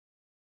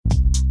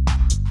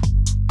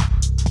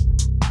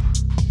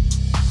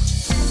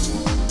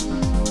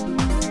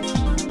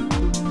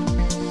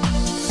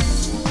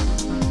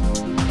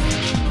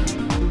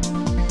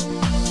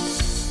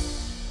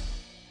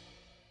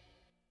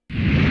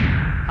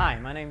Hi,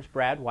 my name is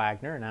Brad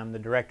Wagner and I'm the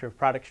Director of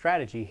Product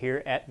Strategy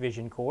here at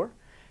VisionCore.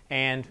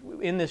 And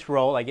in this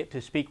role I get to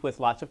speak with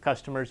lots of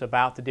customers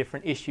about the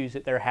different issues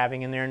that they're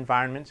having in their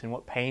environments and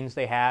what pains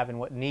they have and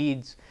what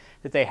needs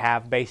that they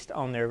have based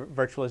on their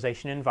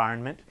virtualization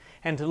environment,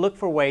 and to look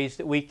for ways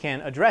that we can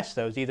address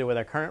those either with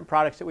our current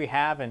products that we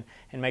have and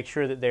make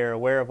sure that they're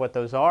aware of what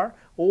those are,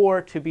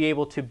 or to be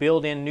able to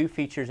build in new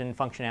features and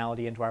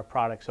functionality into our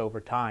products over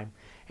time.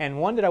 And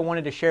one that I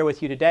wanted to share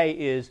with you today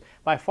is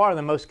by far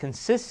the most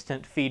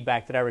consistent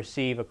feedback that I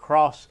receive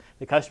across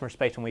the customer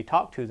space when we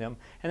talk to them,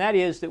 and that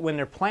is that when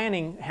they're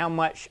planning how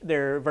much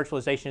their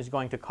virtualization is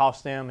going to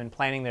cost them and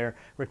planning their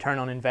return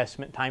on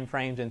investment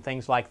timeframes and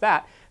things like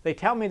that, they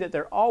tell me that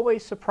they're always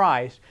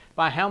surprised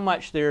by how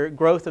much their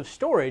growth of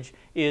storage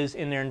is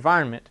in their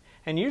environment.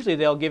 And usually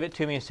they'll give it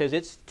to me and says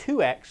it's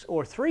 2x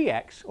or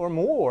 3x or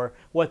more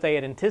what they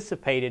had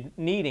anticipated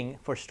needing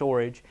for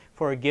storage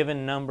for a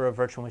given number of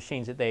virtual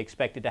machines that they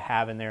expected to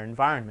have in their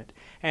environment.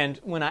 And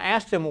when I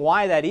ask them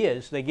why that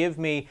is, they give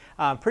me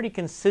pretty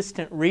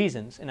consistent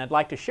reasons, and I'd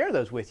like to share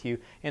those with you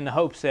in the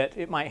hopes that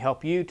it might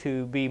help you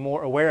to be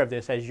more aware of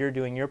this as you're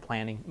doing your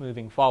planning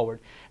moving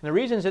forward. And the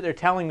reasons that they're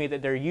telling me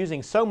that they're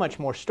using so much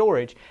more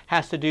storage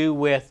has to do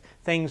with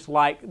things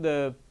like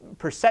the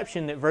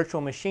perception that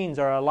virtual machines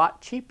are a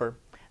lot cheaper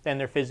than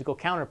their physical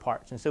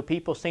counterparts, and so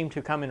people seem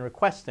to come and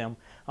request them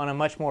on a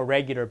much more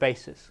regular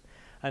basis.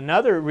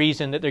 Another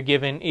reason that they're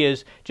given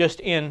is just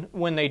in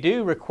when they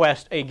do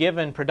request a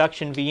given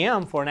production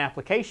VM for an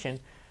application,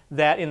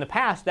 that in the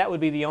past that would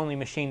be the only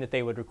machine that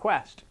they would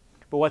request.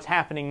 But what's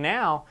happening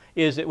now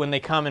is that when they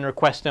come and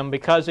request them,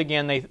 because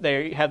again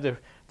they have the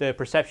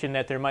perception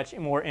that they're much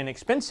more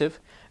inexpensive,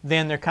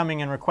 then they're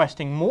coming and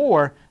requesting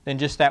more than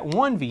just that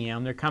one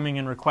VM. They're coming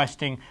and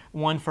requesting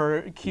one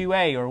for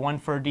QA or one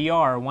for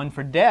DR or one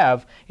for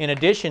dev in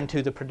addition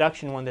to the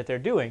production one that they're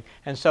doing.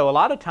 And so a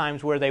lot of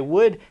times where they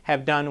would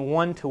have done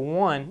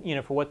one-to-one,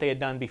 for what they had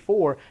done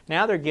before,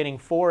 now they're getting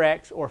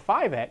 4x or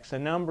 5x the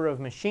number of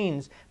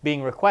machines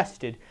being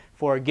requested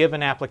for a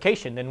given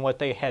application than what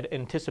they had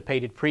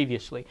anticipated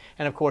previously.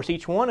 And of course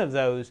each one of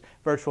those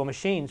virtual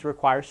machines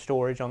requires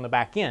storage on the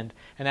back end,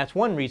 and that's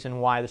one reason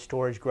why the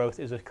storage growth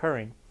is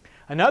occurring.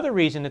 Another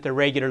reason that they're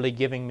regularly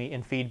giving me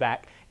in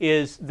feedback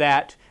is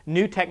that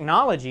new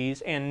technologies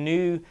and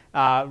new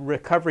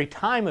recovery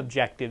time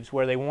objectives,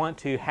 where they want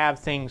to have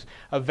things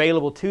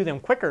available to them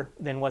quicker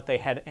than what they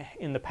had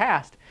in the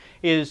past,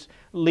 is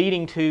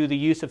leading to the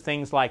use of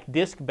things like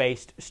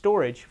disk-based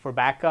storage for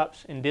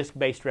backups and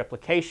disk-based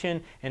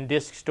replication and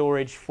disk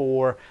storage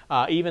for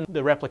even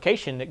the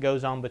replication that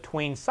goes on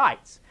between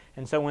sites.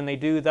 And so when they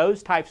do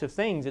those types of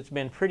things, it's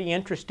been pretty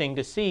interesting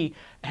to see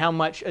how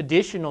much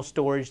additional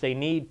storage they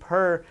need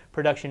per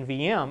production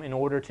VM in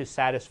order to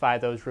satisfy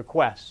those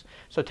requests.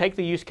 So take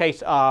the use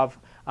case of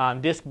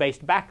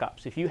disk-based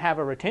backups. If you have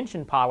a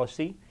retention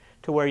policy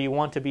to where you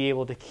want to be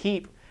able to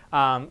keep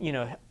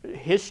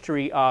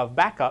history of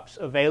backups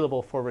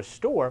available for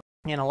restore,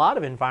 in a lot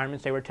of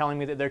environments they were telling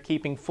me that they're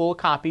keeping full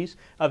copies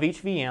of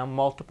each VM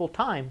multiple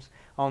times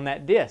on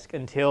that disk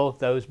until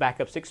those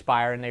backups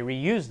expire and they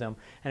reuse them.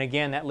 And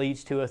again, that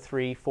leads to a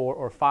 3, 4,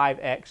 or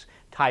 5x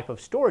type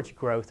of storage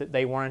growth that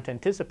they weren't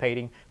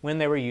anticipating when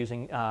they were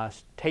using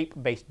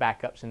tape-based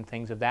backups and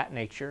things of that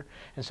nature.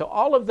 And so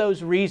all of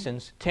those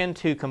reasons tend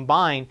to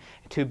combine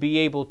to be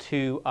able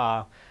to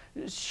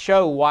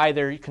show why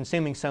they're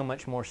consuming so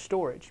much more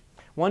storage.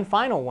 One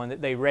final one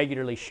that they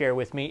regularly share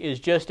with me is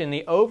just in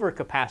the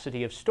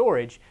overcapacity of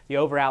storage, the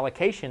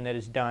overallocation that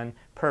is done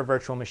per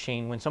virtual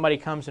machine. When somebody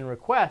comes and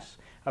requests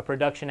a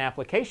production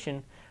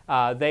application,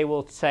 they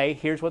will say,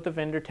 here's what the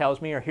vendor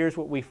tells me, or here's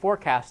what we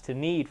forecast to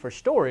need for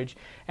storage.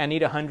 I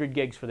need 100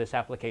 gigs for this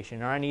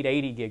application, or I need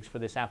 80 gigs for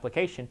this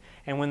application.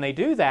 And when they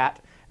do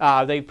that,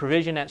 they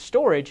provision that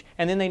storage,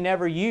 and then they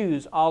never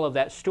use all of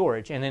that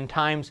storage. And then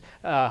times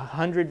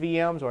 100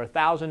 VMs or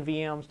 1,000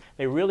 VMs,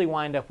 they really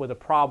wind up with a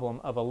problem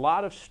of a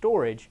lot of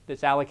storage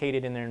that's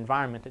allocated in their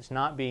environment that's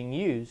not being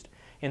used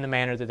in the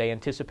manner that they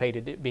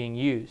anticipated it being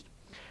used.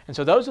 And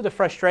so those are the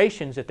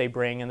frustrations that they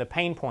bring and the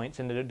pain points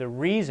and the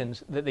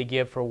reasons that they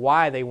give for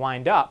why they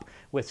wind up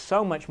with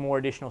so much more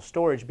additional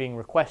storage being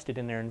requested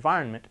in their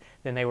environment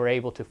than they were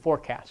able to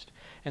forecast.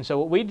 And so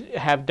what we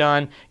have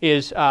done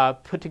is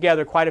put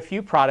together quite a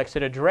few products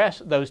that address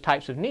those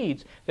types of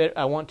needs that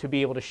I want to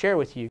be able to share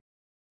with you.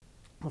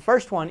 The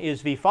first one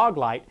is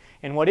vFoglight,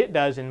 and what it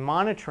does in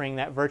monitoring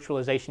that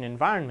virtualization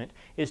environment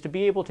is to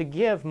be able to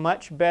give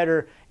much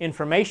better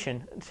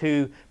information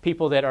to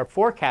people that are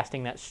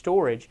forecasting that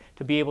storage,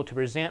 to be able to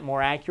present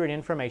more accurate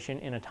information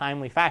in a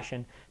timely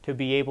fashion, to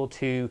be able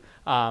to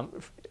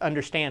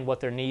understand what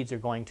their needs are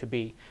going to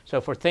be.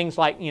 So for things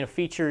like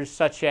features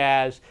such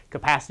as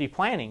capacity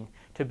planning,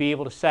 to be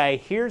able to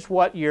say, here's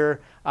what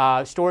your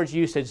storage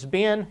use has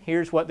been,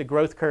 here's what the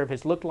growth curve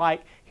has looked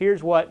like,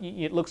 here's what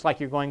it looks like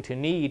you're going to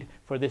need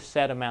for this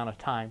set amount of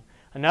time.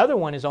 Another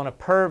one is on a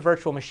per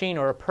virtual machine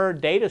or a per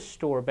data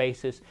store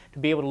basis to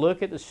be able to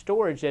look at the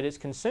storage that it's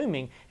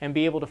consuming and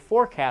be able to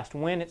forecast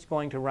when it's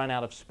going to run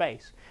out of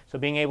space. So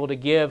being able to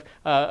give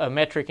a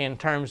metric in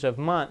terms of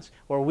months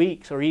or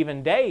weeks or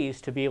even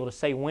days to be able to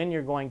say when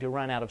you're going to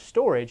run out of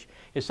storage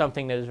is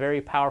something that is a very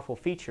powerful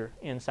feature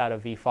inside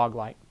of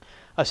vFoglite.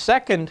 A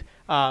second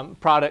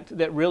product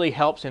that really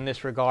helps in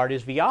this regard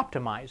is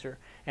vOptimizer.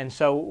 And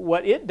so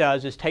what it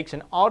does is takes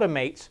and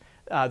automates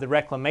the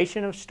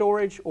reclamation of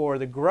storage or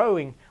the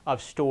growing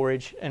of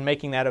storage and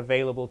making that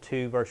available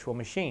to virtual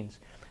machines.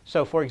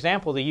 So for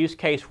example, the use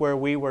case where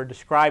we were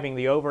describing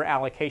the over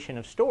allocation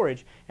of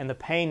storage and the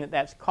pain that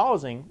that's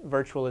causing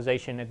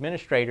virtualization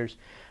administrators,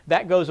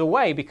 that goes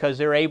away because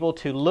they're able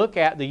to look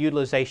at the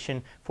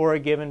utilization for a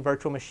given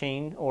virtual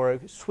machine or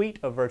a suite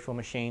of virtual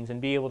machines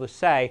and be able to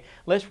say,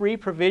 let's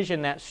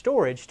re-provision that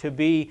storage to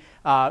be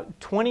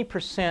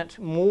 20%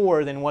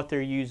 more than what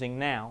they're using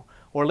now.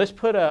 Or let's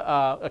put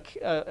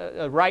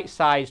a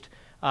right-sized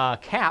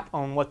cap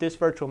on what this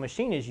virtual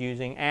machine is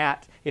using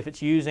at, if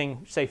it's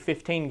using, say,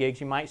 15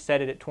 gigs, you might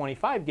set it at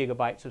 25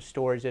 gigabytes of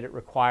storage that it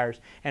requires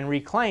and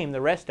reclaim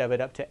the rest of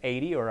it up to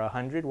 80 or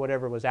 100,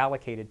 whatever was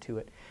allocated to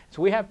it.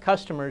 So we have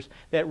customers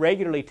that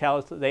regularly tell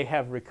us that they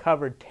have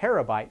recovered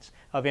terabytes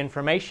of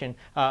information,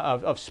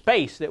 of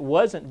space that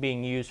wasn't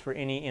being used for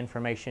any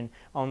information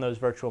on those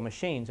virtual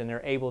machines, and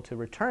they're able to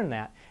return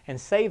that and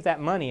save that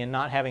money and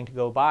not having to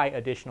go buy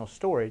additional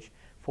storage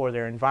for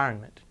their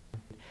environment.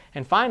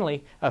 And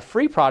finally, a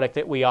free product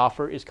that we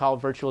offer is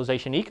called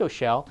Virtualization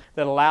EcoShell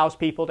that allows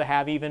people to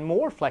have even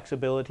more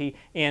flexibility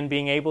in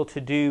being able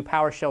to do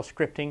PowerShell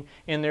scripting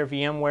in their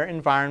VMware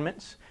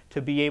environments,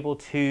 to be able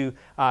to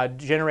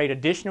generate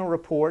additional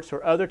reports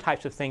or other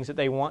types of things that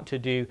they want to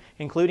do,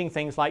 including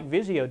things like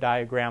Visio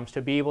diagrams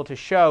to be able to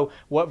show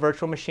what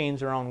virtual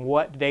machines are on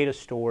what data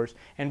stores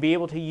and be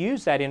able to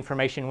use that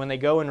information when they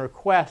go and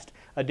request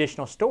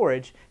additional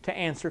storage to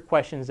answer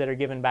questions that are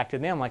given back to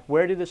them, like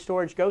where did the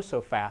storage go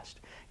so fast?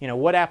 You know,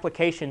 what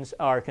applications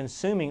are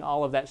consuming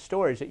all of that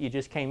storage that you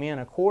just came in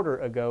a quarter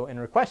ago and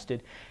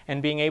requested?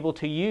 And being able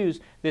to use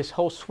this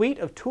whole suite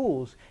of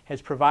tools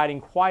is providing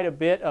quite a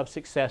bit of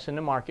success in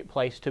the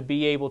marketplace to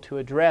be able to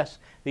address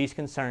these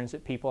concerns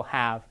that people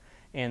have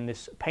in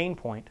this pain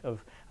point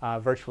of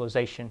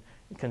virtualization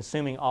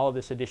consuming all of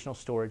this additional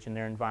storage in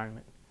their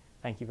environment.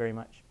 Thank you very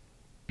much.